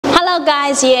Hello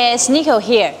guys, yes, Nico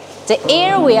here. The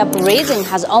air we are breathing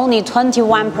has only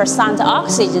 21%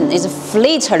 oxygen is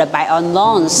filtered by our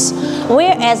lungs,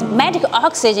 whereas medical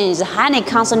oxygen is highly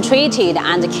concentrated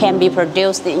and can be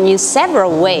produced in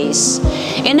several ways.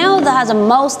 You know that the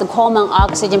most common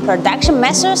oxygen production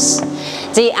methods?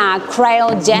 They are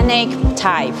cryogenic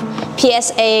type,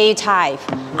 PSA type,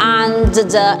 and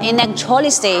the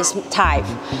electrolysis type.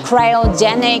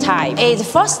 Cryogenic type is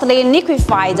firstly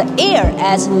liquefy the air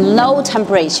at low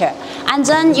temperature and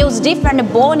then use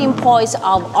different boiling points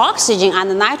of oxygen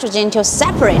and nitrogen to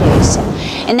separate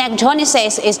it.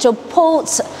 Electrolysis is to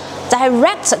put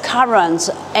direct current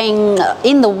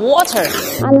in the water,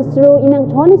 and through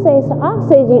electrolysis,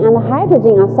 oxygen and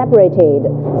hydrogen are separated.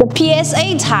 The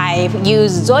PSA type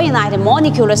use zoonoid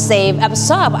molecules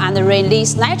absorb and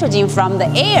release nitrogen from the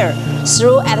air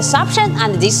through adsorption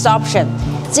and desorption,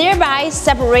 thereby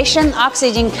separation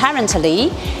oxygen currently.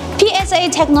 PSA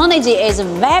technology is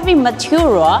very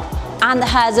mature and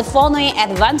has the following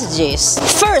advantages.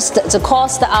 First, the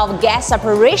cost of gas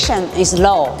separation is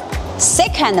low.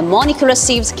 Second, molecular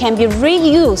sieves can be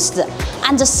reused,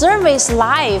 and the service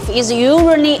life is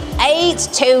usually 8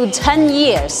 to 10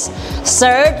 years.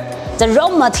 Third, the raw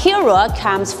material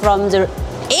comes from the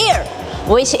air,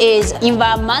 which is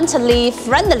environmentally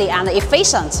friendly and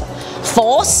efficient.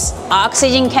 Fourth,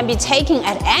 oxygen can be taken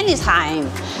at any time.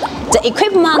 The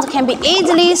equipment can be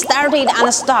easily started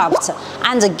and stopped,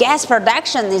 and the gas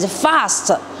production is fast.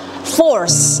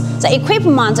 Fourth, the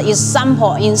equipment is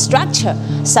simple in structure,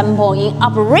 simple in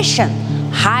operation,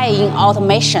 high in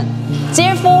automation.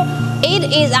 Therefore,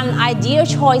 it is an ideal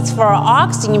choice for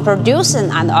oxygen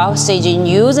producing and oxygen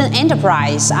using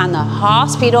enterprise and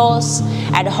hospitals,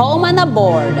 at home and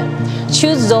aboard.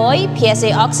 Choose Zoe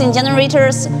PSA oxygen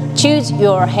generators. Choose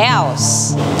your health.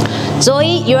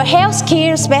 Zoe, your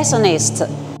healthcare specialist.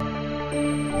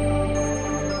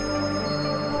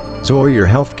 Zoe, your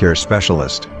healthcare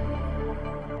specialist.